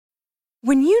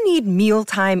When you need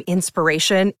mealtime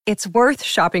inspiration, it's worth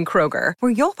shopping Kroger,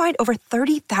 where you'll find over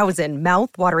 30,000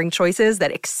 mouth-watering choices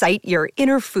that excite your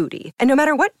inner foodie. And no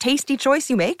matter what tasty choice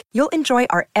you make, you'll enjoy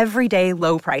our everyday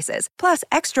low prices, plus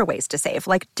extra ways to save,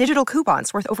 like digital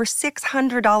coupons worth over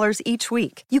 $600 each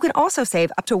week. You can also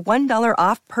save up to $1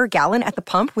 off per gallon at the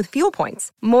pump with fuel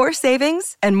points. More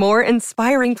savings and more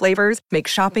inspiring flavors make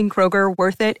shopping Kroger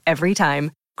worth it every time.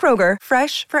 Kroger,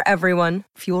 fresh for everyone.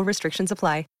 Fuel restrictions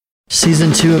apply.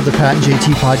 Season 2 of the Pat and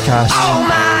JT podcast. Oh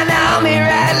man, I'm here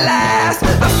at last.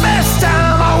 The best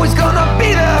time, always gonna be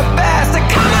the best.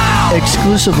 Come on!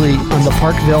 Exclusively on the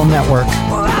Parkville Network.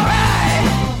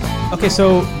 Okay,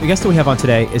 so the guest that we have on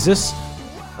today,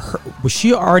 was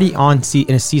she already on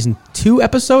in a season 2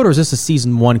 episode, or is this a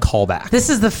season 1 callback? This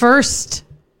is the first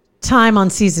time on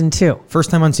season 2. First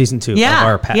time on season 2 of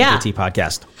our Pat and JT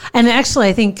podcast. And actually,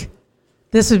 I think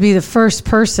this would be the first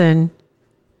person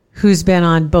who's been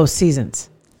on both seasons.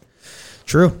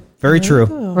 True. Very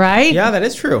true. Right? Yeah, that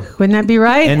is true. Wouldn't that be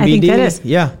right? NBD, I think that is.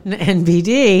 Yeah.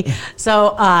 NBD.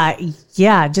 So,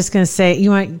 just going to say,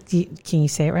 can you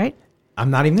say it right?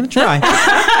 I'm not even going to try.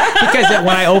 Because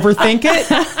when I overthink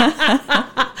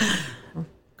it.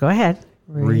 Go ahead.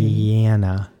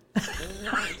 Rihanna.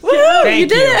 Woo, you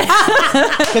did it.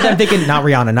 Because I'm thinking, not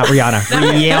Rihanna. Rihanna,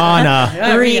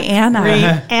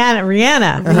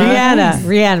 yes.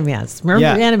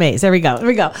 Rihanna Mays. There we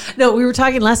go. No, we were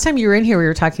talking, last time you were in here, we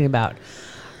were talking about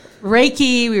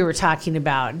Reiki. We were talking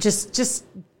about just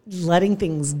letting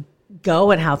things go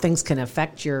and how things can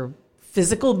affect your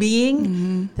physical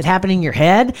being that happen in your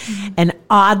head. And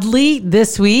oddly,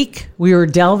 this week, we were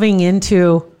delving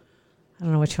into, I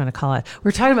don't know what you want to call it. We're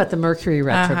talking about the Mercury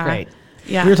retrograde.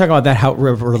 Yeah. We were talking about that, how it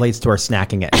relates to our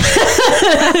snacking it.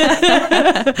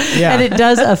 And it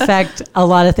does affect a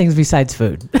lot of things besides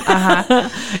food.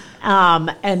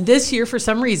 And this year, for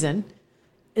some reason,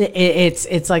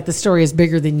 it's like the story is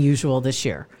bigger than usual this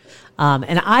year.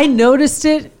 And I noticed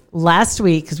it last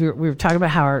week because we were talking about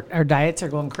how our diets are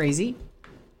going crazy.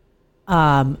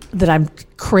 That I'm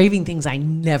craving things I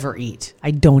never eat. I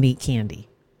don't eat candy.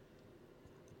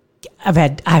 I've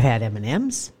had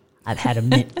M&Ms. I've had a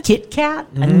mint Kit Kat.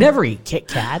 I never eat Kit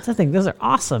Kats. I think those are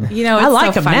awesome. You know, I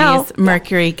like them funny now. Is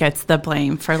Mercury gets the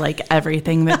blame for like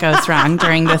everything that goes wrong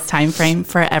during this time frame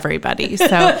for everybody. So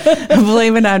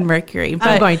blame it on Mercury. But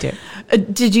I'm going to.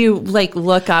 Did you like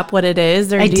look up what it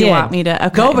is, or I do did. You want me to?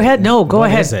 Okay. Go ahead. No, go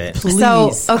ahead. Is it? Please. So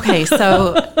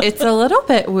it's a little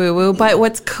bit woo-woo, but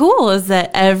what's cool is that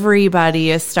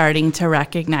everybody is starting to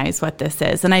recognize what this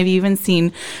is. And I've even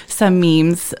seen some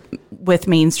memes with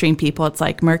mainstream people. It's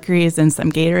like Mercury is in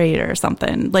some Gatorade or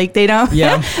something. Like they don't,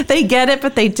 they get it,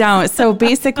 but they don't. So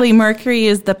basically Mercury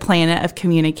is the planet of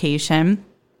communication.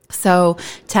 So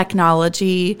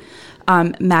technology,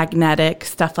 magnetic,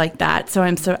 stuff like that. So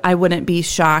I wouldn't be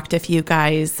shocked if you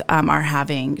guys are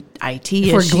having IT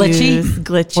issues. We're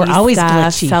glitchy. We're always stuff.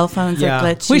 glitchy. Cell phones are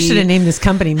glitchy. We should have named this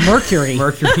company Mercury.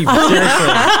 Seriously.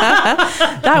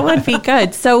 That would be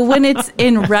good. So when it's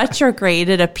in retrograde,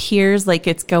 it appears like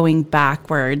it's going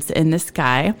backwards in the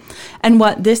sky. And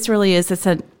what this really is,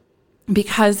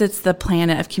 because it's the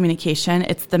planet of communication,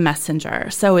 it's the messenger.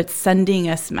 So it's sending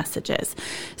us messages.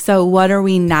 So what are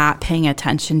we not paying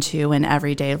attention to in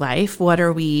everyday life? What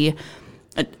are we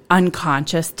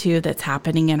unconscious to that's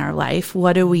happening in our life?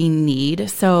 What do we need?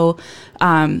 So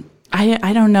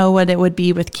I don't know what it would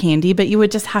be with candy, but you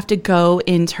would just have to go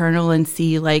internal and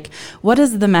see, like, what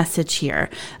is the message here?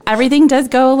 Everything does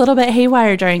go a little bit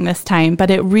haywire during this time, but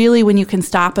it really, when you can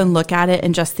stop and look at it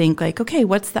and just think, like, okay,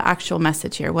 what's the actual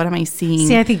message here? What am I seeing?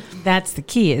 See, I think that's the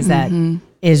key is that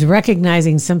is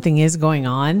recognizing something is going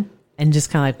on and just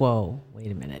kind of like, whoa,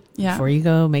 wait a minute. Yeah. Before you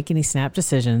go make any snap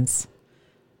decisions,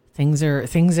 things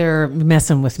are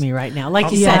messing with me right now.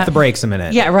 Like you said, Off the brakes a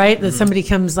minute. Yeah, right. That somebody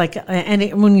comes like,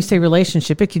 when you say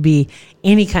relationship, it could be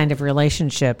any kind of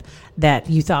relationship that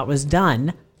you thought was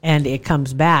done, and it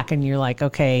comes back, and you're like,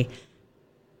 okay,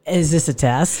 is this a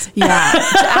test? Yeah,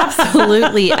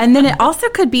 absolutely. And then it also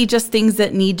could be just things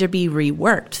that need to be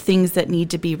reworked, things that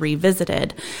need to be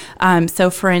revisited.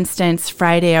 So for instance,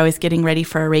 Friday, I was getting ready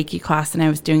for a Reiki class and I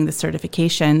was doing the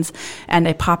certifications, and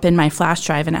I pop in my flash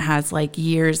drive and it has like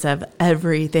years of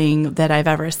everything that I've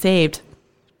ever saved.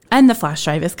 And the flash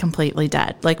drive is completely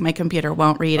dead. Like my computer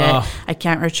won't read it. I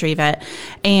can't retrieve it.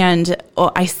 And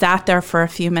I sat there for a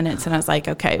few minutes and I was like,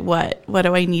 okay, what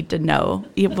do I need to know?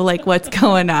 Like what's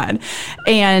going on?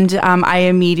 And I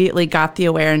immediately got the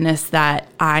awareness that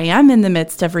I am in the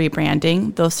midst of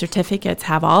rebranding. Those certificates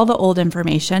have all the old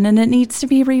information and it needs to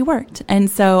be reworked. And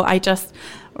so I just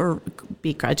or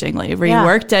begrudgingly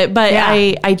reworked it, but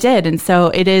I did. And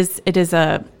so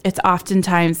it's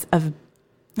oftentimes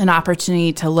an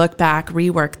opportunity to look back,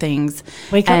 rework things.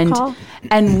 Wake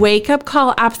up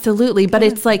call, absolutely. But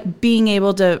it's like being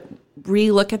able to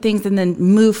relook at things and then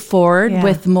move forward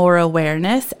with more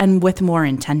awareness and with more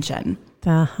intention.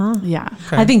 Yeah.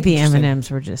 Okay. I think the M&Ms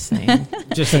were just saying,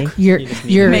 you're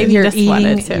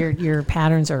eating, your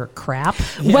patterns are crap.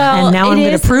 Well, and now I'm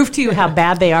going to prove to you how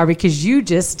bad they are because you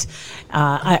just,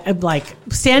 I'm like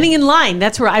standing in line.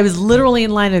 That's where I was literally in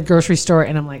line at a grocery store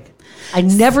and I'm like, I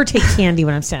never take candy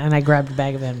when I'm standing, and I grabbed a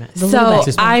bag of M&Ms. So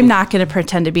I'm not going to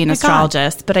pretend to be an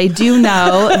astrologist, but I do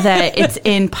know that it's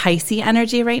in Pisces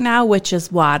energy right now, which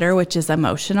is water, which is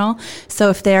emotional. So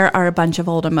if there are a bunch of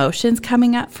old emotions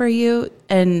coming up for you,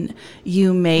 and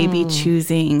you may be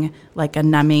choosing like a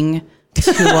numbing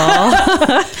tool.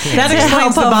 That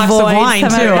explains the box of wine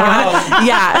too.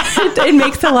 Yeah, it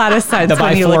makes a lot of sense. The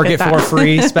buy 4 get 4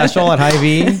 free special at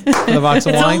Hy-Vee for the box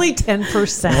of wine. It's only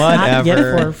 10%. Whatever.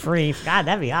 Get 4 free. God,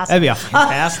 that'd be awesome. That'd be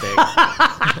fantastic.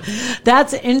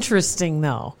 That's interesting,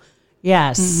 though.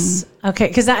 Yes. Okay.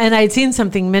 Because I'd seen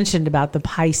something mentioned about the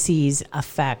Pisces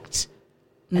effect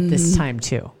at this time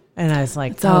too. And I was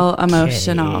like, it's all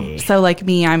emotional. So like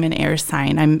me, I'm an air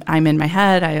sign. I'm in my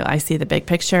head. I see the big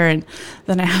picture, and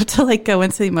then I have to like go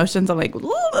into the emotions. I'm like,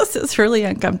 this is really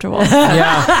uncomfortable.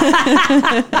 Yeah.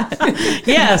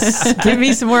 Yes. Give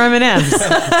me some more M&Ms.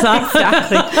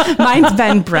 Exactly. Mine's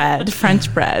been bread,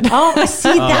 French bread. Oh,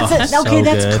 see, that's so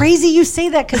that's good. crazy. You say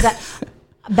that because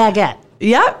baguette.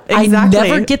 Yep. Exactly. I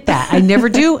never get that. I never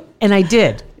do, and I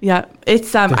did. Yeah.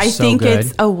 It's I so think good.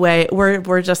 it's a way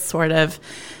we're just sort of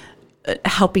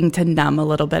helping to numb a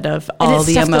little bit of all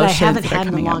the emotions that I haven't that are had in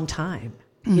a coming long up. time.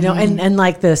 You know, and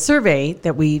like the survey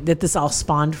that this all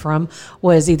spawned from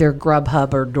was either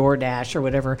Grubhub or DoorDash or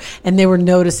whatever, and they were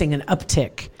noticing an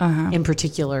uptick in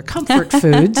particular comfort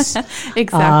foods,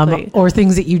 Exactly. or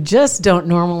things that you just don't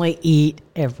normally eat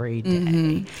every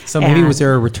day. So maybe And- was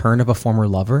there a return of a former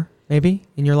lover maybe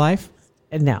in your life?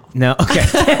 No. No. Okay.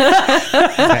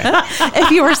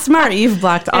 If you were smart, you've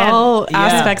blocked all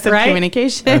aspects of right?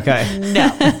 communication. Okay.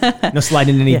 No. No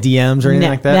sliding in any DMs or anything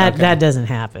like that? That doesn't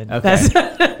happen. Okay.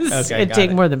 It'd got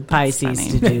take it. more than Pisces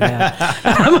funny. to do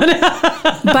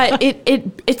that. But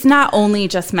it's not only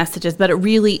just messages, but it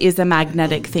really is a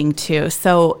magnetic thing too.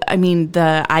 So, I mean,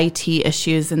 the IT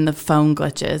issues and the phone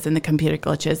glitches and the computer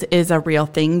glitches is a real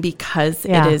thing because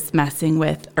it is messing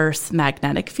with Earth's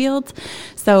magnetic fields.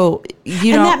 So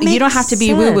you don't have to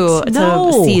be woo woo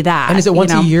to see that. And is it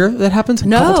once a year that happens? A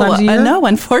couple times a year? No.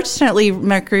 Unfortunately,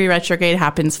 Mercury retrograde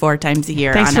happens 4 times a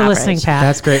year. Thanks on for average. listening, Pat.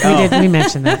 That's great. We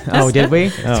mentioned that. Oh, did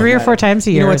we? Oh, 3 or 4 times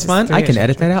a year. You know what's fun? I can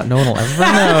edit that out. No one will ever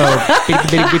know.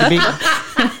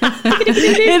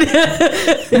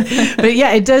 But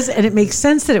yeah, it does, and it makes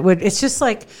sense that it would. It's just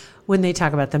like when they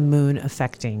talk about the moon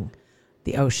affecting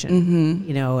the ocean,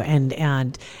 you know, and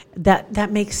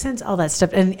that makes sense. All that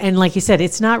stuff, and like you said,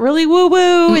 it's not really woo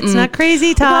woo. It's not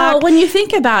crazy talk. Well, when you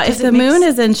think about if it the makes- moon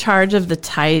is in charge of the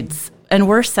tides and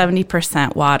we're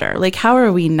 70% water, like how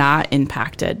are we not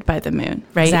impacted by the moon,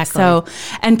 right? Exactly. So,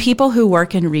 and people who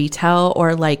work in retail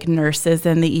or like nurses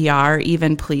in the ER,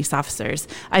 even police officers,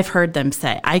 I've heard them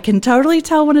say, I can totally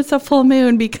tell when it's a full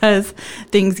moon because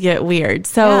things get weird.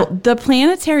 So the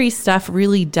planetary stuff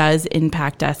really does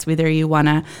impact us, whether you want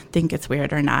to think it's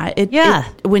weird or not.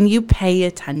 When you pay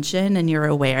attention and you're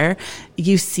aware,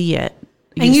 you see it.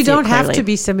 And you see it don't have clearly. to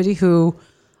be somebody who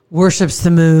worships the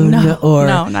moon or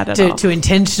not at all. to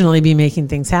intentionally be making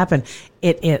things happen.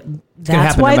 That's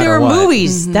happen why no there are matter what.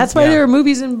 movies. That's why there are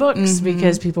movies and books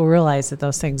because people realize that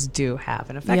those things do have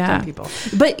an effect on people.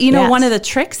 But you know, one of the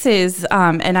tricks is,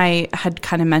 and I had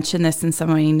kind of mentioned this in some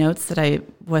of my notes that I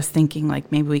was thinking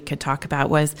like maybe we could talk about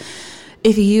was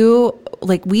if you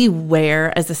like we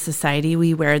wear as a society,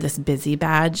 we wear this busy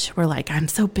badge. We're like, I'm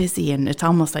so busy, and it's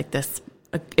almost like this.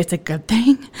 It's a good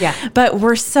thing. Yeah. But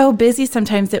we're so busy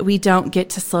sometimes that we don't get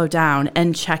to slow down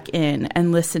and check in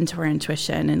and listen to our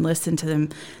intuition and listen to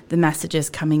the messages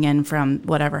coming in from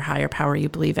whatever higher power you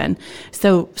believe in.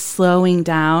 So slowing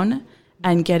down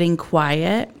and getting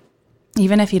quiet,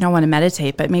 even if you don't want to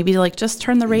meditate, but maybe like just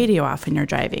turn the radio off when you're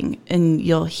driving and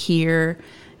you'll hear.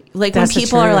 Like That's when the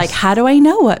people are truth. like, how do I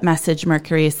know what message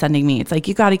Mercury is sending me? It's like,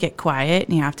 you got to get quiet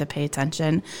and you have to pay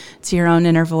attention to your own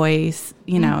inner voice.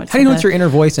 You know, How do you know it's your inner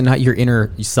voice and not your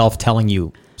inner self telling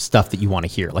you stuff that you want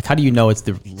to hear? Like, how do you know it's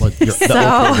the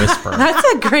Oprah whisper?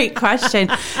 That's a great question.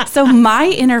 So my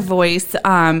inner voice,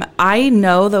 I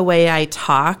know the way I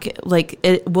talk, like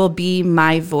it will be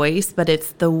my voice, but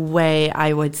it's the way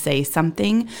I would say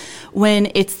something.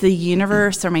 When it's the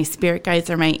universe or my spirit guides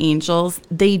or my angels,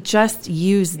 they just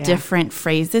use different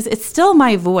phrases. It's still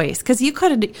my voice, because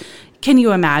can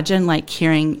you imagine like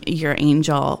hearing your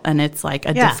angel and it's like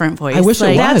a different voice? I wish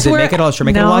it was. It'd make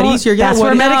it a lot easier. That's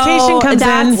where medication comes in.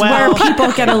 That's where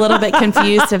people get a little bit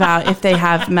confused about if they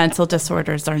have mental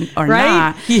disorders or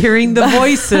not. Hearing the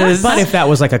voices. But if that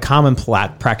was like a common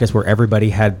practice where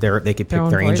everybody had they could pick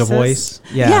their angel voice.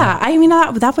 Yeah. I mean,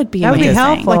 that would be amazing.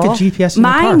 helpful. Like a GPS in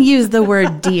your car. Mine use the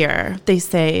word dear. They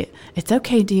say, it's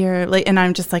okay, dear. Like, and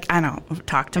I'm just like, I don't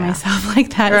talk to myself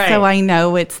like that. So I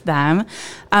know it's them.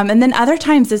 And then other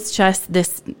times it's just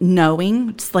this knowing,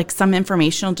 it's like some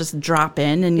information will just drop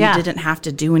in and you didn't have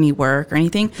to do any work or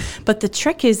anything. But the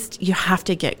trick is you have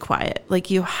to get quiet. Like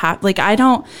I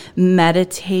don't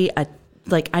meditate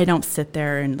I don't sit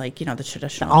there and the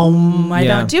traditional I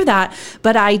don't do that,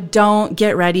 but I don't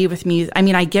get ready with music. I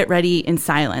mean, I get ready in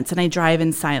silence and I drive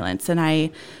in silence and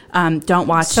I don't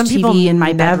watch TV in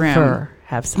my bedroom.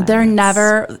 Have silence. They're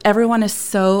never, everyone is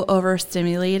so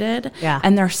overstimulated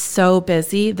and they're so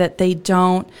busy that they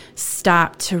don't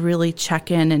stop to really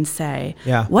check in and say,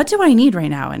 what do I need right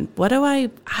now? And how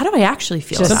do I actually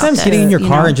feel? Sometimes getting in your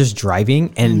car and just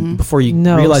driving and before you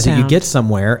realize that you get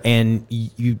somewhere and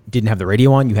you didn't have the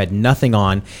radio on, you had nothing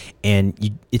on,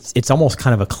 and it's almost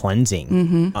kind of a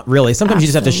cleansing. Really. Sometimes you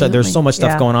just have to shut, there's so much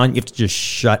stuff going on, you have to just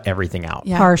shut everything out.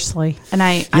 Parsley. And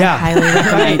I highly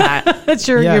recommend that. That's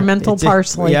your mental parsley.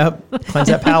 Yep. Cleanse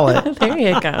that palate. There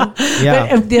you go.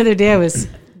 Yeah. But the other day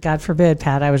God forbid,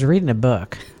 Pat, I was reading a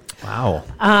book. Wow.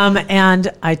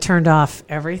 And I turned off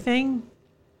everything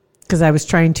because I was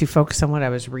trying to focus on what I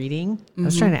was reading. I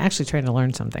was trying to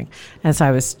learn something. And so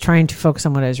I was trying to focus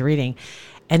on what I was reading.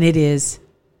 And it is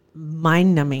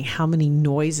mind-numbing how many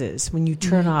noises, when you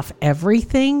turn off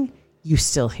everything, you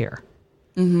still hear.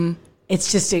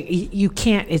 It's just, you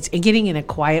can't, it's getting in a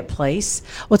quiet place.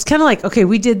 Well, it's kind of like, okay,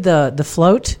 we did the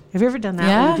float. Have you ever done that?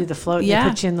 Yeah. When you do the float, they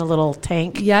put you in the little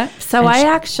tank. Yeah. So I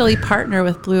actually partner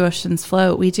with Blue Oceans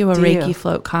Float. We do a Reiki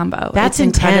float combo. That's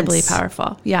incredibly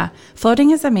powerful. Yeah.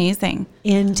 Floating is amazing.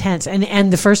 Intense.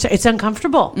 And the first, it's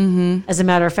uncomfortable, as a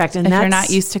matter of fact. And if that's you're not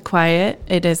used to quiet,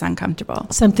 it is uncomfortable.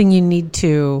 Something you need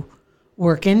to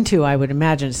work into, I would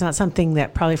imagine. It's not something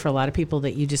that probably for a lot of people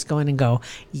that you just go in and go,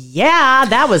 yeah,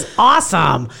 that was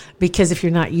awesome. Because if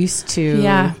you're not used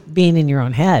to being in your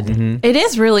own head. It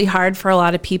is really hard for a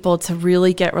lot of people to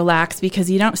really get relaxed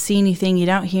because you don't see anything, you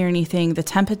don't hear anything. The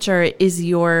temperature is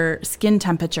your skin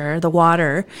temperature, the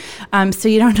water. So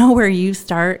you don't know where you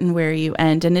start and where you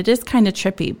end. And it is kind of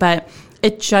trippy, but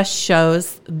it just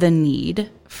shows the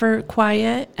need for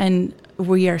quiet, and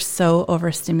we are so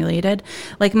overstimulated.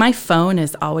 Like my phone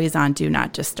is always on Do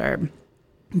Not Disturb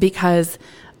because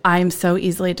I'm so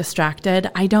easily distracted.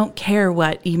 I don't care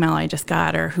what email I just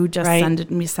got or who just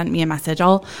sent me a message.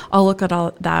 I'll look at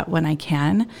all that when I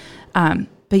can.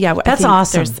 But yeah, that's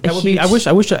awesome. I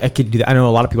wish I could do that. I know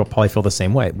a lot of people probably feel the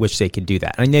same way. Wish they could do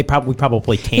that. I mean, we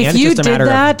probably can. If you it's just a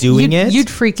matter of doing it. You'd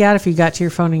freak out if you got to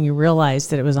your phone and you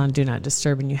realized that it was on Do Not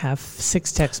Disturb and you have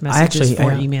 6 text messages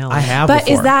for email. I have. But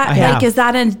before. is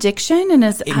that an addiction? And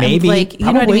is maybe you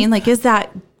know what I mean? Like, is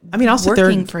that I'll sit there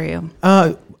working for you?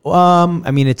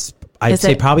 I mean, I'd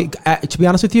say probably, to be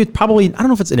honest with you, probably, I don't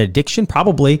know if it's an addiction,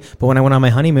 probably, but when I went on my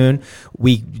honeymoon,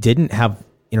 we didn't have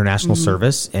international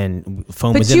service and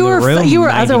phone was in the room. You were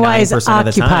otherwise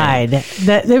occupied.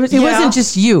 It wasn't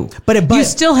just you, but you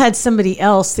still had somebody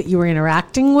else that you were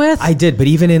interacting with. I did, but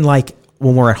even in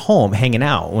when we're at home hanging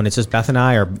out, when it's just Beth and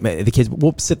I or the kids,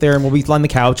 we'll sit there and we'll be on the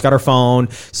couch, got our phone.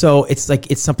 So it's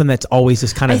something that's always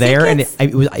just kind of there. And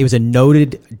it was a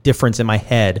noted difference in my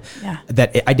head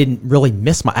that I didn't really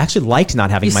miss I actually liked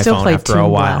not having my phone after a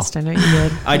while. Blast. I know you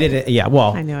did. I did it. Yeah.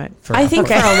 Well, I knew it. I think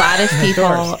for a lot of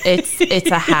people,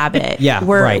 it's a habit.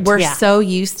 We're so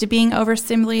used to being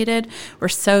overstimulated. We're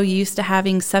so used to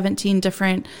having 17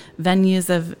 different venues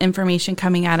of information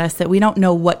coming at us that we don't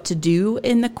know what to do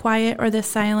in the quiet or the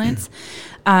silence.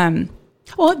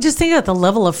 Well, just think about the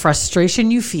level of frustration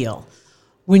you feel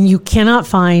when you cannot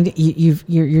find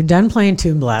you're done playing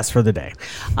Toon Blast for the day.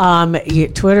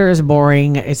 Twitter is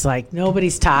boring. It's like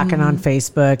nobody's talking on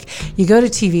Facebook. You go to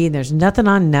TV and there's nothing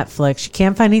on Netflix. You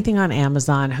can't find anything on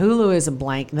Amazon. Hulu is a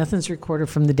blank. Nothing's recorded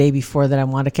from the day before that I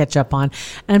want to catch up on.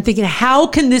 And I'm thinking, how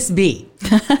can this be?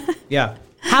 Yeah.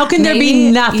 How can there be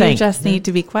maybe nothing? You just need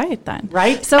to be quiet then.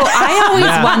 Right? So I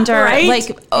always wonder, Right? like,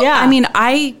 Yeah. I mean,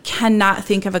 I cannot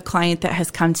think of a client that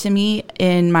has come to me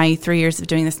in my 3 years of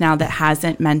doing this now that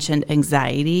hasn't mentioned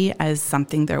anxiety as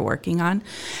something they're working on.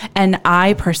 And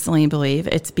I personally believe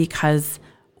it's because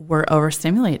we're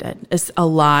overstimulated. A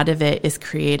lot of it is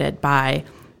created by,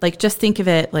 like, just think of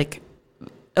it like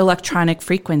electronic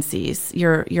frequencies.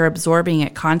 You're absorbing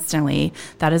it constantly.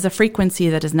 That is a frequency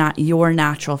that is not your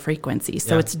natural frequency.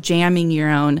 So it's jamming your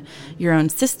own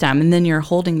system. And then you're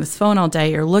holding this phone all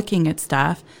day. You're looking at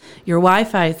stuff. Your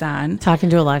Wi-Fi's on. Talking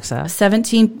to Alexa.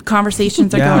 17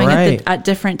 conversations are going at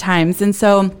different times. And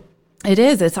so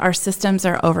it's our systems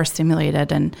are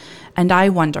overstimulated. And I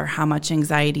wonder how much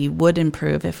anxiety would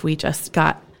improve if we just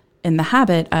got in the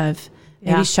habit of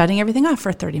maybe shutting everything off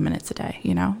for 30 minutes a day,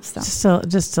 So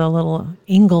Just a little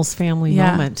Ingalls family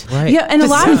moment. Right. Yeah, and a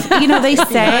lot of, they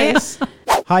say...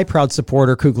 Hi, proud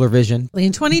supporter, Kugler Vision.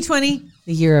 In 2020,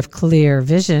 the year of clear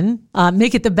vision,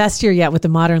 make it the best year yet with the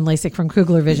modern LASIK from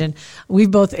Kugler Vision. We've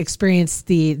both experienced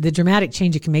the dramatic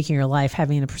change it can make in your life,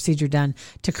 having a procedure done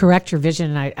to correct your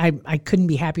vision. And I couldn't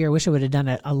be happier. I wish I would have done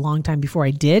it a long time before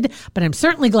I did, but I'm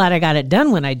certainly glad I got it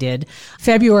done when I did.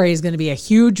 February is going to be a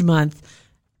huge month.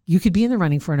 You could be in the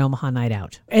running for an Omaha night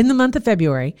out. In the month of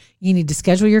February, you need to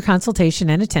schedule your consultation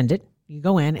and attend it. You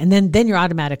go in, and then you're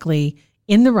automatically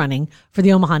in the running for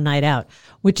the Omaha night out,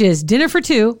 which is dinner for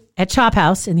two at Chop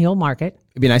House in the Old Market.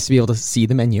 It'd be nice to be able to see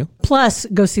the menu. Plus,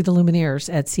 go see the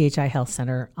Lumineers at CHI Health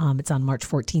Center. It's on March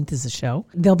 14th is the show.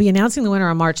 They'll be announcing the winner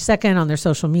on March 2nd on their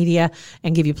social media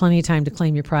and give you plenty of time to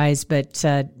claim your prize. But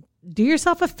do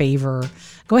yourself a favor.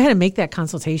 Go ahead and make that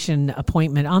consultation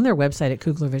appointment on their website at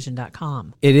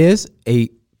kuglervision.com. It is a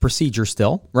procedure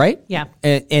still, right? Yeah.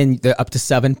 And the up to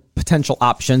 7 potential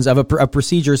options of a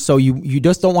procedure. So you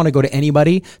just don't want to go to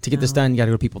anybody to get this done. You got to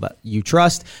go to people that you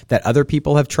trust, that other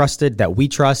people have trusted, that we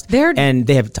trust. And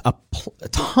they have a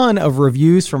ton of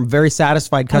reviews from very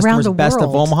satisfied customers, best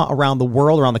of Omaha, around the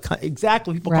world, around the country.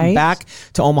 Exactly. People come back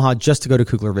to Omaha just to go to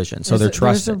Kugler Vision. So they're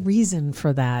trusted. There's a reason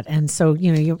for that. And so,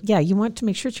 you want to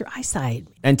make sure it's your eyesight.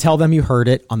 And tell them you heard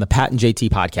it on the Pat and JT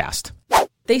podcast.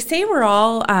 They say we're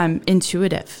all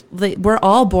intuitive. We're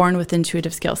all born with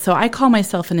intuitive skills. So I call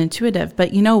myself an intuitive,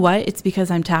 but you know what? It's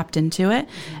because I'm tapped into it,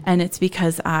 and it's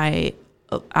because I'm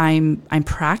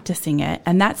practicing it,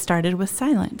 and that started with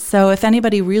silence. So if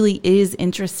anybody really is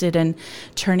interested in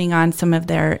turning on some of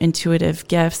their intuitive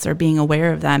gifts or being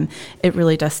aware of them, it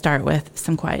really does start with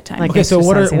some quiet time. Like so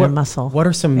what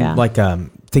are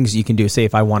some things you can do? Say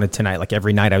if I wanted tonight, like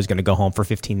every night I was going to go home for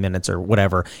 15 minutes or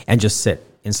whatever and just sit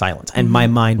in silence, and my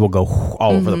mind will go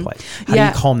all over the place. How do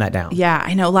you calm that down? Yeah,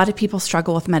 I know a lot of people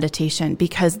struggle with meditation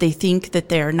because they think that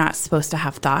they're not supposed to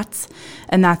have thoughts,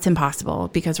 and that's impossible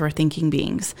because we're thinking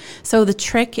beings. So the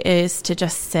trick is to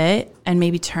just sit and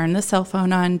maybe turn the cell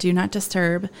phone on, do not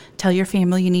disturb, tell your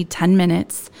family you need 10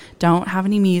 minutes, don't have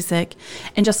any music,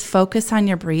 and just focus on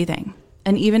your breathing.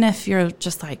 And even if you're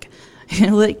just like,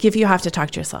 if you have to talk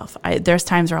to yourself, there's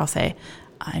times where I'll say,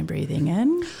 I'm breathing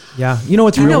in. Yeah.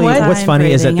 What's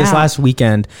funny is that this last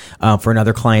weekend, for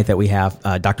another client that we have,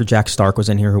 Dr. Jack Stark was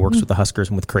in here, who works with the Huskers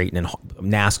and with Creighton and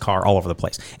NASCAR all over the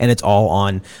place. And it's all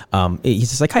on,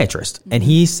 he's a psychiatrist. And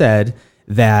he said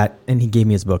that, and he gave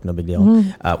me his book, no big deal,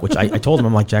 which I told him,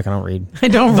 I'm like, Jack, I don't read. I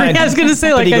don't read. I was going to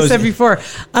say, like I said before,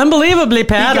 unbelievably,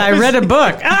 Pat, I read a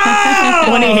book.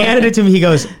 When he handed it to me, he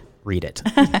goes, read it.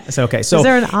 So, okay. So is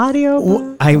there an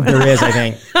audio? There is, I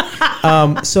think.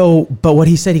 But what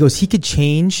he said, he goes, he could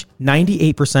change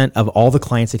 98% of all the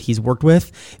clients that he's worked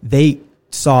with. They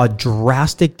saw a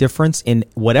drastic difference in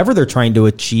whatever they're trying to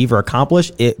achieve or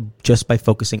accomplish it just by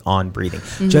focusing on breathing.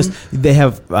 They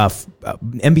have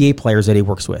NBA players that he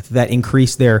works with that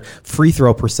increase their free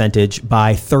throw percentage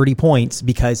by 30 points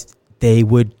because they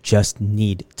would just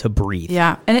need to breathe.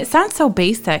 Yeah. And it sounds so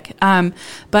basic,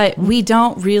 but we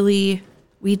don't mindfully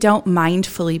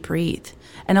breathe.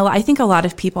 And I think a lot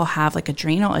of people have like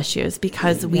adrenal issues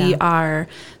because we are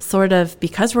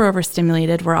because we're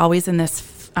overstimulated, we're always in this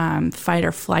fight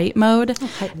or flight mode.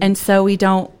 And so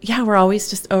we're always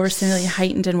just overstimulated,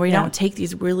 heightened, and we don't take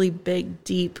these really big,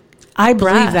 deep I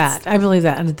believe that.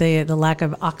 And the lack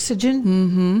of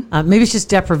oxygen, maybe it's just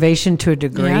deprivation to a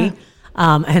degree. Yeah.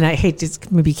 And I hate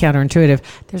it's maybe counterintuitive.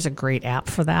 There's a great app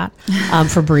for that,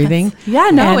 for breathing.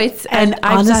 And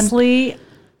honestly,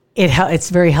 it's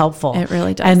very helpful. It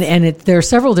really does. And there are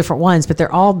several different ones, but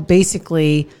they're all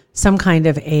basically some kind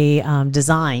of a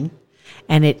design,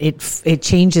 and it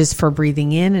changes for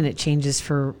breathing in and it changes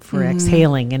for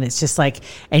exhaling, and it's just like,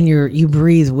 and you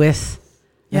breathe with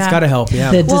It's got to help.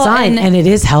 Yeah. the design, and- and it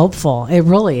is helpful. It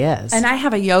really is. And I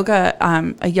have a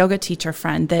yoga teacher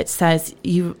friend that says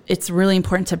it's really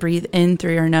important to breathe in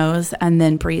through your nose and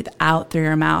then breathe out through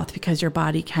your mouth, because your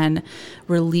body can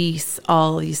release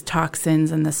all these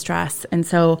toxins and the stress. And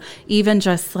so even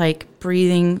just like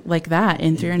breathing like that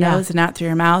in through your nose and out through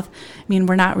your mouth, I mean,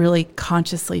 we're not really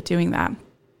consciously doing that.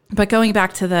 But going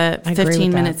back to the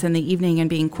 15 minutes in the evening and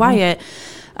being quiet,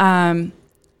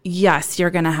 yes, you're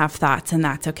going to have thoughts, and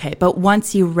that's okay. But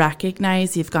once you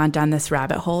recognize you've gone down this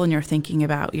rabbit hole and you're thinking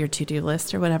about your to-do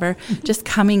list or whatever, just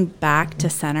coming back to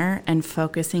center and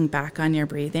focusing back on your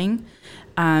breathing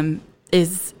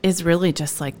is really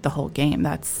just like the whole game.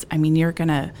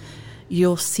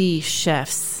 You'll see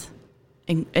shifts,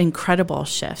 incredible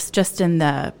shifts, just in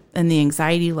the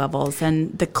anxiety levels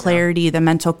and the clarity, the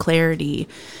mental clarity.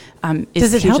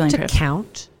 Does it help to improved.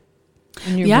 count?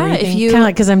 Yeah, if you kind of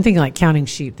like, because I'm thinking like counting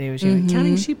sheep. They always like,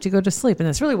 counting sheep to go to sleep, and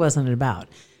that's really wasn't it about.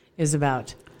 It was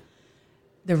about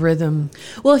the rhythm.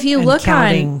 Well, if you and look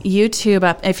counting. on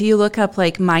YouTube, if you look up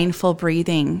like mindful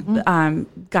breathing,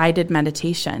 guided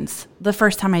meditations, the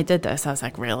first time I did this, I was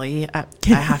like, really? I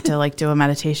have to like do a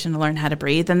meditation to learn how to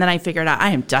breathe? And then I figured out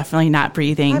I am definitely not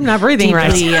breathing. I'm not breathing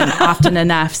right. deeply and often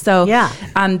enough. So Yeah.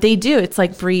 They do. It's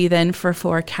like breathe in for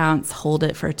 4 counts, hold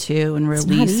it for 2, and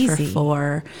release for easy.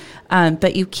 4.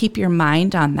 But you keep your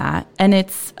mind on that. And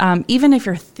it's, even if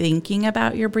you're thinking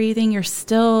about your breathing, you're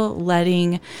still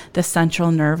letting the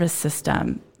central nervous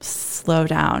system slow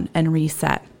down and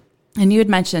reset. And you had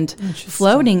mentioned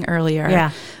floating earlier.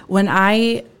 Yeah. When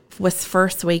I was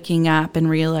first waking up and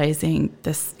realizing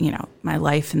this, my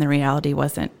life and the reality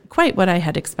wasn't quite what I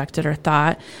had expected or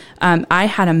thought, I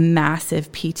had a massive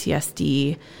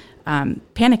PTSD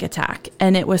panic attack,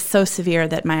 and it was so severe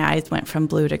that my eyes went from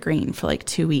blue to green for like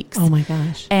 2 weeks. Oh my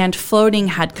gosh! And floating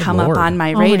had come Lord. up on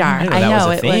my my radar. God. I didn't know that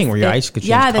was a thing where your eyes could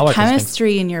change color the 'cause things-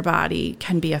 chemistry in your body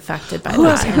can be affected by Who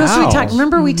else? that. Who else did we Wow. talk?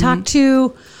 Remember, we talked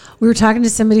to. We were talking to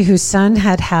somebody whose son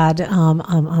had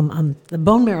the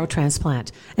bone marrow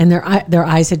transplant, and their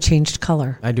eyes had changed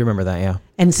color, I do remember that. Yeah.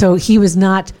 and so he was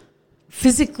not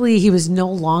physically. He was no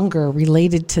longer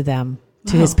related to them.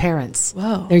 To his parents,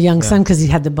 Whoa. their young son, because he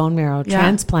had the bone marrow Yeah.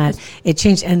 transplant. It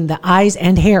changed, and the eyes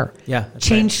and hair Yeah, that's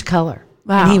changed color.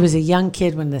 Wow. And he was a young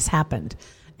kid when this happened,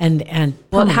 and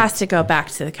Well, it has to go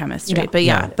back to the chemistry, but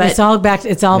yeah, but it's all back.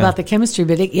 It's all about the chemistry,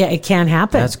 but it can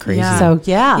happen. That's crazy. Yeah. So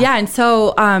yeah, Yeah, and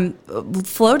so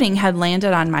floating had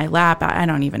landed on my lap. I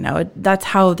don't even know. That's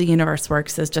how the universe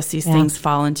works, is just these things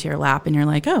fall into your lap and you're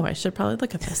like, oh, I should probably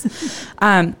look at this.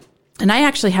 And I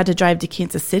actually had to drive to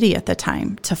Kansas City at the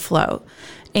time to float.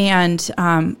 And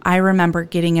I remember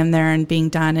getting in there and being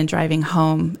done and driving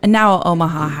home. And now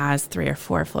Omaha has 3 or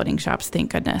 4 floating shops,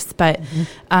 thank goodness. But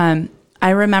I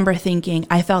remember thinking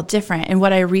I felt different. And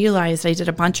what I realized, I did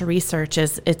a bunch of research,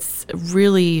 is it's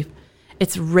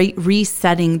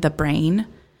resetting the brain.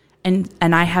 And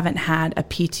I haven't had a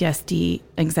PTSD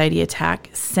anxiety attack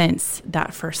since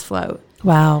that first float.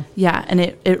 wow. Yeah, and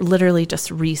it literally just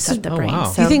reset the brain. wow.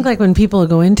 So Do you think like when people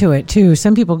go into it too,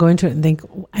 some people go into it and think,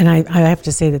 and I have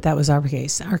to say that was our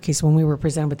case. Our case, when we were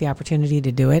presented with the opportunity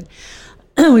to do it,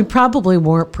 we probably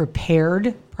weren't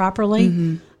prepared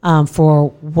properly for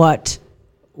what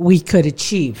we could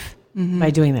achieve by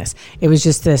doing this. It was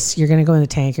just this: you're going to go in the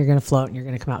tank, you're going to float, and you're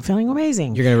going to come out feeling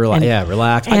amazing. You're gonna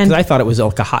relax. and- Because I thought it was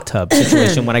like a hot tub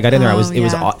situation. When I got in there, it was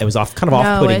yeah. it was off kind of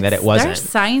off-putting that it wasn't. There's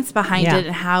science behind Yeah. it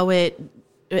and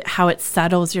how it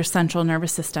settles your central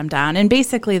nervous system down. And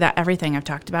basically that everything I've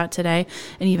talked about today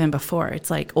and even before, it's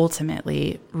like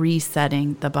ultimately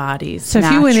resetting the body's So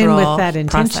if you went in with natural that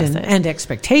intention processes. and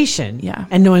expectation, Yeah.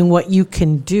 and knowing what you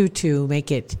can do to make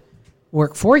it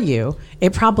work for you,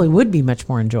 it probably would be much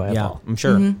more enjoyable. Yeah, I'm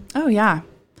sure. Oh yeah.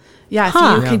 Yeah.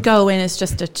 Huh. If you could go in as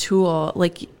just a tool,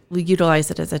 like we utilize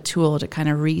it as a tool to kind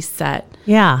of reset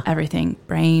Yeah. everything,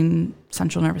 brain,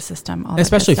 central nervous system, all that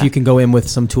Especially good if you stuff. can go in with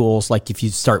some tools, like if you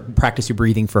start practice your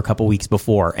breathing for a couple weeks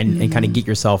before and kind of get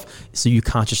yourself so you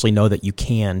consciously know that you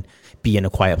can be in a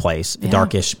quiet place, a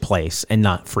darkish place, and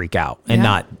not freak out and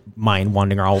not mind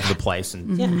wandering all over the place.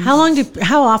 And Yeah.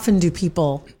 How often do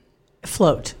people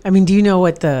float? I mean, do you know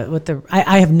what the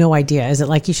I have no idea. Is it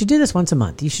like you should do this once a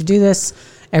month? You should do this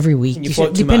every week. You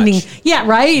float too depending. much. Yeah,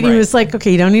 right. And Right. he was like,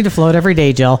 okay, you don't need to float every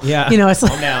day, Jill. yeah, You know, it's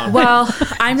like calm down. Well,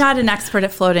 I'm not an expert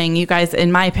at floating. You guys,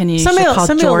 in my opinion, you Somebody should else- call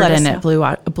somebody will let us Jordan know.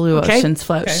 at Blue Okay. Oceans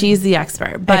Float. Okay. She's the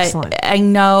expert. But Excellent. I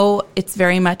know it's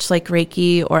very much like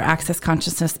Reiki or Access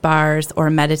Consciousness bars or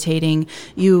meditating.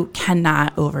 You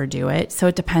cannot overdo it. So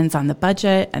it depends on the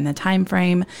budget and the time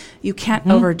frame. You can't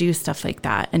overdo stuff like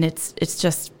that. And it's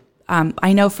just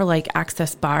I know for like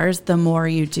Access bars, the more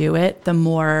you do it, the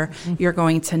more you're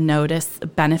going to notice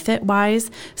benefit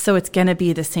wise. So it's going to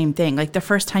be the same thing. Like the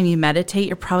first time you meditate,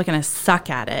 you're probably going to suck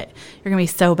at it. You're going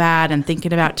to be so bad and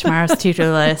thinking about tomorrow's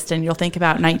to-do list, and you'll think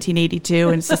about 1982,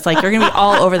 and it's just like you're going to be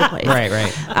all over the place.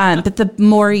 Right. But the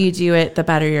more you do it, the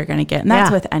better you're going to get. And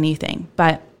that's with anything.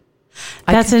 But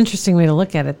that's an interesting way to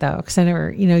look at it, though, because I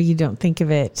never, you don't think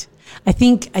of it. I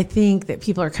think that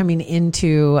people are coming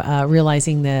into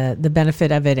realizing the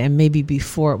benefit of it, and maybe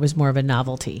before it was more of a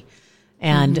novelty,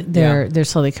 and they're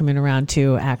slowly coming around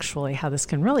to actually how this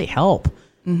can really help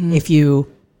if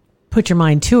you put your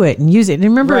mind to it and use it. And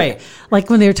remember, like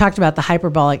when they were talking about the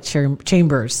hyperbolic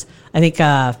chambers, I think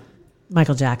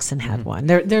Michael Jackson had one.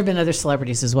 There have been other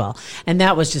celebrities as well, and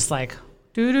that was just like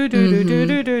do.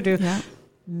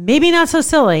 Maybe not so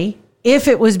silly if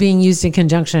it was being used in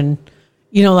conjunction.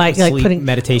 Like putting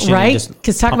meditation, right?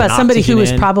 Because talk about somebody who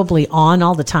was probably on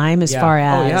all the time as far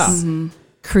as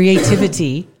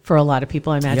creativity for a lot of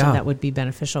people. I imagine that would be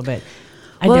beneficial, but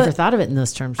I never thought of it in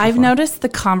those terms before. I've noticed the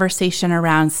conversation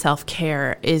around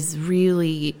self-care is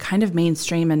really kind of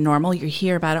mainstream and normal. You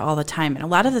hear about it all the time. And a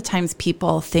lot of the times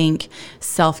people think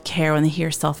self-care when they hear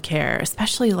self-care,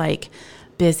 especially like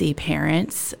busy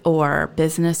parents or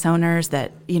business owners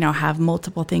that, have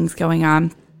multiple things going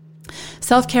on.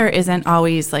 Self-care isn't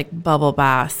always like bubble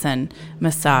baths and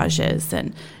massages,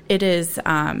 and it is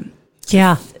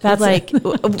that's like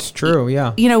it's true.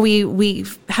 We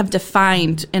have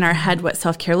defined in our head what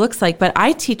self-care looks like, but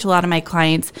I teach a lot of my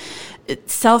clients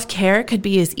self-care could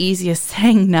be as easy as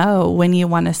saying no when you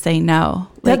want to say no.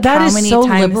 Like that is so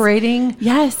liberating.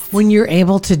 Yes, when you're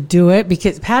able to do it,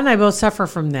 because Pat and I both suffer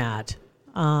from that,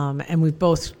 and we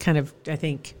both kind of, I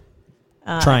think,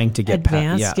 trying to get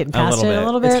getting past it a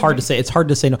little bit. It's hard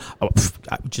to say no. I was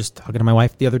just talking to my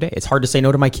wife the other day. It's hard to say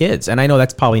no to my kids. And I know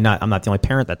that's probably I'm not the only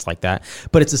parent that's like that,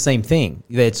 but it's the same thing.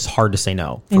 It's hard to say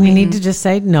no. And you need to just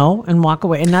say no and walk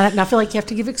away and not feel like you have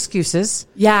to give excuses.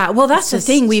 Yeah. Well, that's the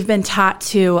thing. We've been taught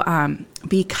to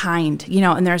be kind,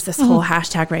 and there's this whole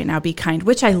hashtag right now, be kind,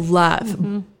 which I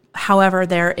love.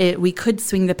 However, we could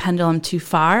swing the pendulum too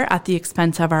far at the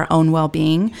expense of our own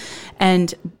well-being.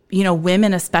 And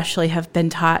women especially have been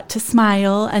taught to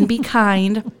smile and be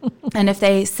kind. And if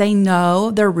they say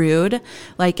no, they're rude.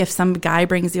 Like if some guy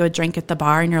brings you a drink at the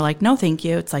bar and you're like, no, thank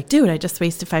you. It's like, dude, I just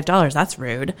wasted $5. That's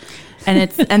rude.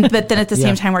 But then at the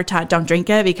same time, we're taught don't drink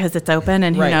it because it's open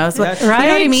and who knows what, right? You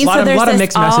know what I mean? A lot of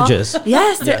mixed messages.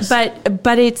 Yes.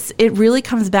 But it really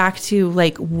comes back to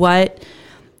like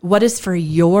what is for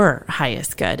your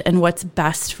highest good and what's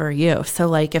best for you. So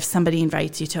like if somebody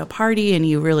invites you to a party and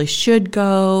you really should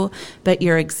go, but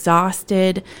you're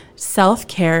exhausted,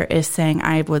 self-care is saying,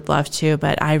 I would love to,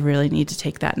 but I really need to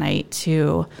take that night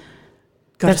to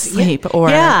go to sleep or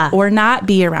not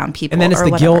be around people. And then it's the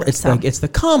whatever. guilt. It's the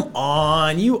come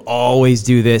on, you always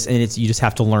do this. And you just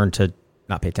have to learn to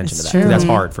not pay attention to that. True. That's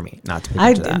hard for me not to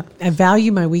pay attention to that. I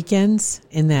value my weekends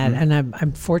in that, and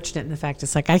I'm fortunate in the fact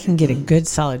it's like I can get a good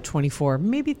solid 24,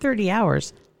 maybe 30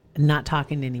 hours not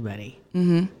talking to anybody.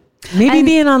 Maybe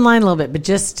being online a little bit, but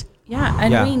just...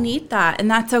 we need that, and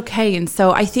that's okay. And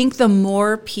so I think the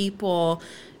more people...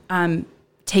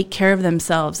 take care of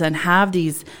themselves and have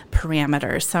these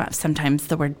parameters. So sometimes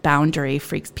the word boundary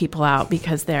freaks people out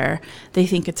because they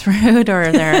think it's rude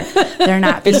or they're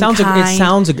not being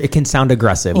kind. It can sound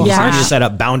aggressive. You just set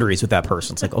up boundaries with that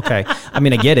person. It's like, okay, I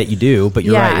mean, I get it, you do, but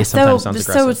you're right. It sometimes sounds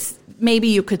aggressive. So maybe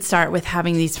you could start with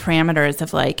having these parameters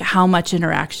of like, how much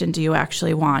interaction do you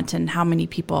actually want and how many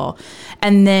people,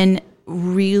 and then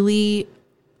really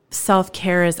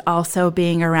self-care is also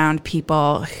being around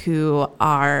people who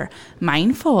are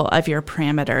mindful of your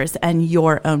parameters and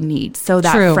your own needs. So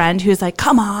that friend who's like,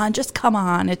 come on, just come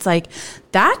on. It's like,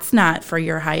 that's not for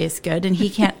your highest good. And he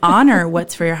can't honor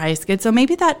what's for your highest good. So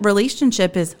maybe that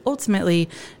relationship is ultimately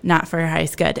not for your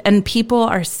highest good. And people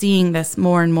are seeing this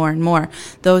more and more and more.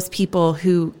 Those people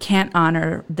who can't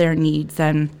honor their needs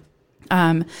and,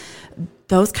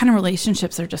 those kind of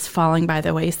relationships are just falling by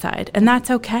the wayside. And that's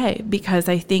okay, because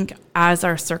I think as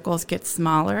our circles get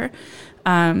smaller,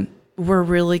 we're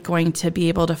really going to be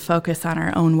able to focus on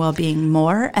our own well-being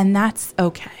more, and that's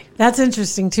okay. That's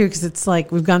interesting, too, because it's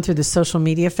like we've gone through the social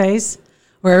media phase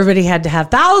where everybody had to have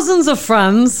thousands of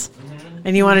friends,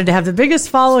 and you wanted to have the biggest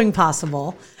following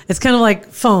possible. It's kind of like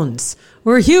phones.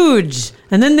 We're huge.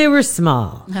 and then they were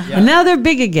small, and now they're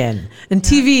big again. And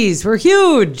TVs were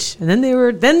huge, and then they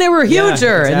were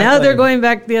huger, and now they're going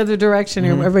back the other direction.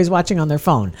 Everybody's watching on their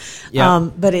phone.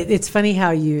 But it's funny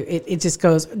how it just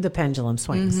goes. The pendulum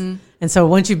swings. And so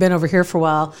once you've been over here for a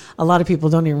while, a lot of people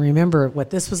don't even remember what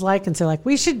this was like, and so like,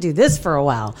 we should do this for a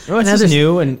while. Oh, it's just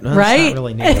new, and right? It's not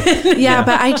really new. Yeah,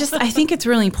 but I think it's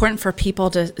really important for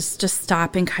people to just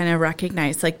stop and kind of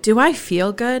recognize, like, do I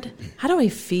feel good? How do I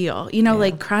feel?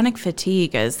 Like chronic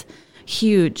fatigue is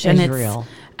huge, and it's real.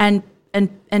 And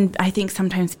I think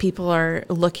sometimes people are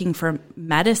looking for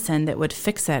medicine that would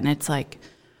fix it, and it's like,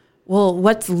 well,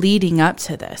 what's leading up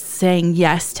to this? Saying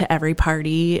yes to every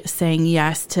party, saying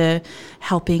yes to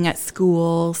helping at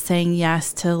school, saying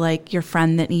yes to like your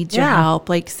friend that needs your help,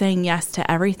 like saying yes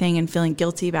to everything and feeling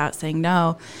guilty about saying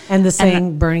no. And the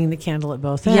saying, burning the candle at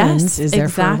both ends, is there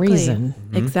for a reason.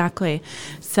 Exactly.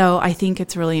 So I think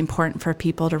it's really important for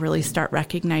people to really start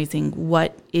recognizing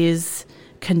what is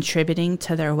contributing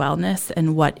to their wellness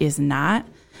and what is not.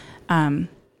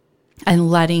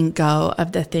 And letting go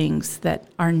of the things that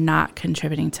are not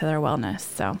contributing to their wellness.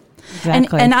 So,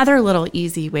 and other little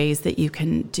easy ways that you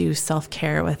can do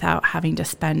self-care without having to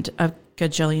spend a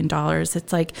gajillion dollars.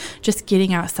 It's like just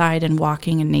getting outside and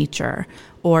walking in nature,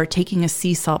 or taking a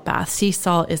sea salt bath. Sea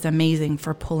salt is amazing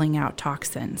for pulling out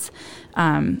toxins.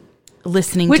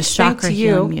 Listening to chakra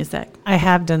healing music. I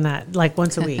have done that like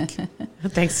once a week.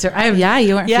 Thanks, sir.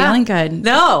 You weren't feeling good.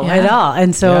 No, at all.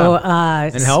 And so,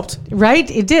 and helped, right?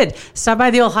 It did. Stop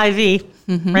by the old Hy-Vee,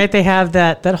 right? They have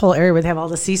that whole area where they have all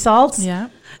the sea salts. Yeah.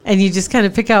 And you just kind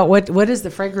of pick out what is the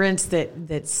fragrance that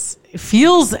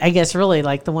feels, I guess, really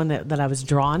like the one that I was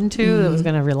drawn to, that was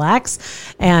going to relax.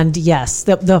 And yes,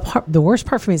 the worst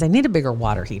part for me is I need a bigger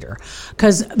water heater,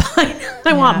 because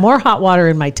I want more hot water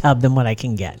in my tub than what I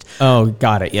can get. Oh,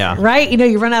 got it. Yeah. Right?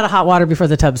 You run out of hot water before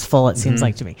the tub's full, it seems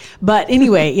like to me. But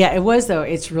anyway, yeah, it was, though.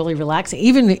 It's really relaxing.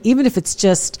 Even if it's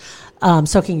just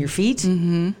soaking your feet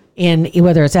in,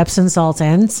 whether it's Epsom salts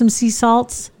and some sea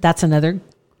salts, that's another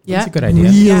That's a good idea.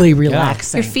 Really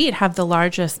relaxing. Your feet have the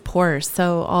largest pores,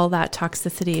 so all that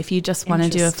toxicity, if you just want to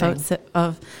do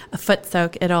a foot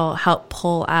soak, it'll help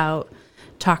pull out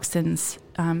toxins.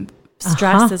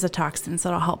 Stress is a toxin, so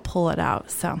it'll help pull it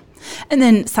out. So, and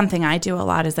then something I do a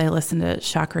lot is I listen to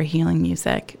chakra healing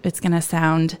music. It's going to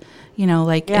sound,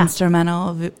 like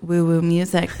instrumental woo-woo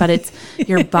music, but it's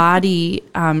your body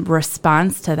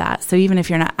responds to that. So even if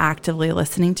you're not actively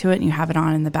listening to it and you have it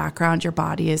on in the background, your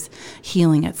body is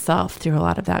healing itself through a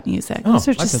lot of that music. Those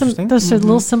are just those are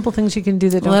little simple things you can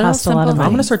do that don't cost a lot of money.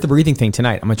 I'm going to start the breathing thing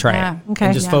tonight. I'm going to try it. Okay.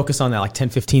 And just focus on that, like 10,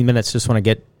 15 minutes. Just want to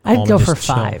get I'd home go and for just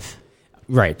chill. 5.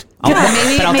 Right.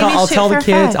 I'll tell the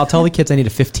kids. I'll tell the kids I need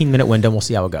a 15-minute window, and we'll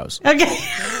see how it goes. Okay.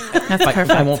 That's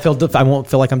perfect. I won't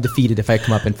feel like I'm defeated if I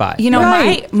come up in 5.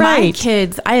 My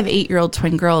kids, I have 8-year-old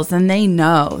twin girls, and they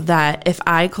know that if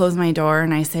I close my door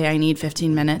and I say I need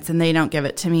 15 minutes and they don't give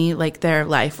it to me, like their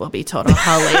life will be total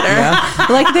hell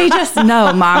later. Like they just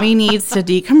know mommy needs to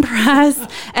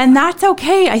decompress, and that's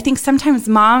okay. I think sometimes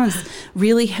moms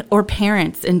really, or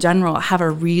parents in general, have a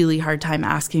really hard time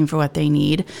asking for what they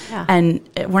need. Yeah. And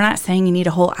we're not saying you need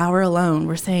a whole hour alone.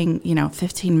 We're saying,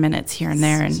 15 minutes here and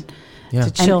there, and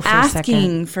to chill for a second.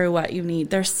 Asking for what you need.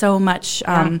 There's so much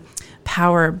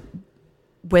power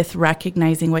with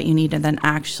recognizing what you need and then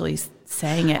actually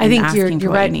saying it. I think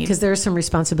you're right, because there's some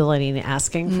responsibility in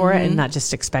asking for it and not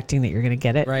just expecting that you're going to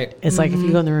get it. Right. It's like if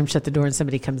you go in the room, shut the door, and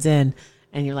somebody comes in,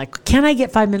 and you're like, "Can I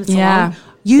get 5 minutes alone?"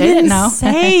 You didn't know.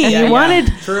 Say you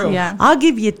wanted. True. Yeah. I'll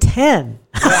give you 10.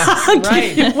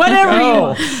 Right. Whatever you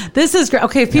want. This is great.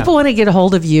 Okay, if people want to get a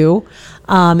hold of you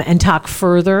and talk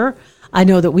further, I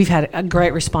know that we've had a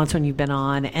great response when you've been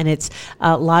on, and it's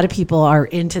a lot of people are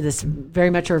into this very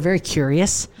much, or very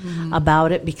curious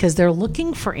about it, because they're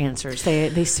looking for answers.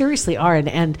 They seriously are,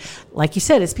 and like you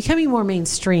said, it's becoming more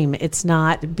mainstream. It's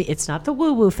not the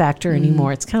woo woo factor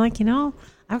anymore. It's kind of like,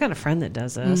 I've got a friend that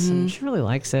does this, and she really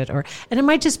likes it, and it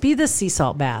might just be the sea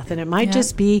salt bath, and it might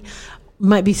just be.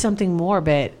 Might be something more,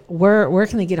 but where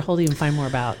can they get a hold of you and find more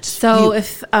about? So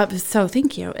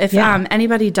thank you. If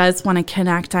anybody does want to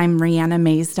connect, I'm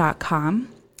RihannaMays.com.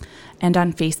 And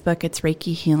on Facebook, it's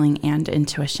Reiki Healing and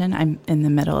Intuition. I'm in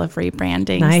the middle of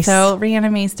rebranding. Nice. So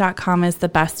RihannaMays.com is the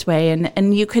best way.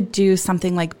 And you could do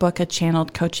something like book a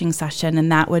channeled coaching session,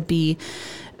 and that would be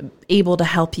able to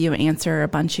help you answer a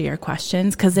bunch of your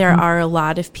questions, because there are a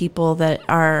lot of people that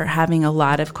are having a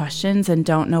lot of questions and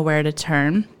don't know where to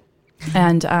turn.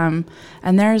 And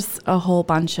there's a whole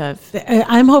bunch of.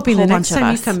 I'm hoping the next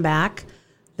time you come back,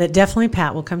 that definitely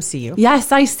Pat will come see you.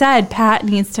 Yes, I said Pat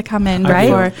needs to come in. Right?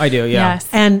 Before. I do, yeah. Yes.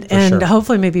 And sure.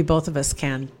 hopefully maybe both of us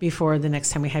can before the next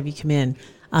time we have you come in,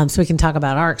 so we can talk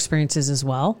about our experiences as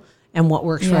well and what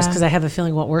works for us. Because I have a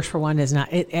feeling what works for one is not.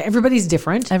 Everybody's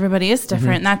different. Everybody is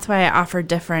different. And that's why I offer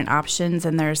different options.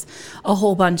 And there's a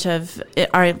whole bunch of,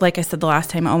 like I said the last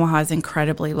time, Omaha is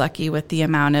incredibly lucky with the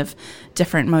amount of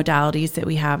different modalities that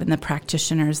we have and the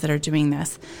practitioners that are doing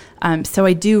this. So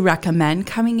I do recommend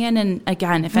coming in. And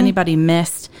again, if anybody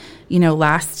missed,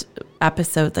 last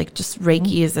episode, like just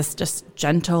Reiki is this just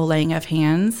gentle laying of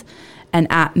hands. And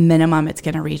at minimum, it's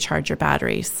going to recharge your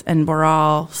batteries. And we're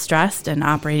all stressed and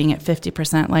operating at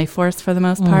 50% life force for the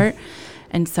most part.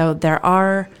 And so there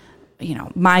are,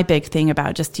 my big thing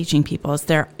about just teaching people is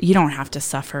you don't have to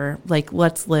suffer. Like,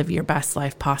 let's live your best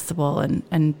life possible.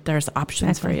 And there's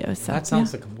options for you. So That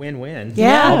sounds like a win-win.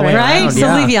 Yeah, All the way right. around, So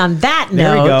yeah. leave you on that note.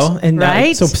 There we go. And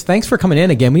right. so thanks for coming in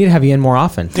again. We need to have you in more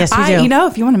often. Yes, we do.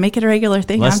 if you want to make it a regular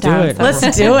thing, Let's I'm do down. it.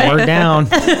 Let's do it. We're down.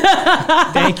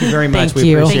 Thank you very much. Thank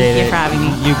We you. appreciate it. Thank you for having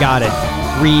me. You got it.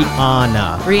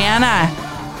 Rihanna.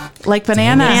 Rihanna, like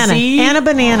banana. Anna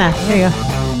Banana. Here you go.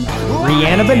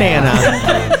 Rihanna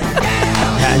Banana.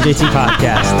 Pat and JT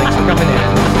Podcast. Thanks for coming in.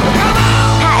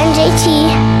 Pat and JT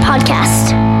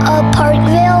Podcast, a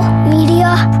Parkville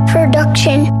Media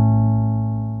Production.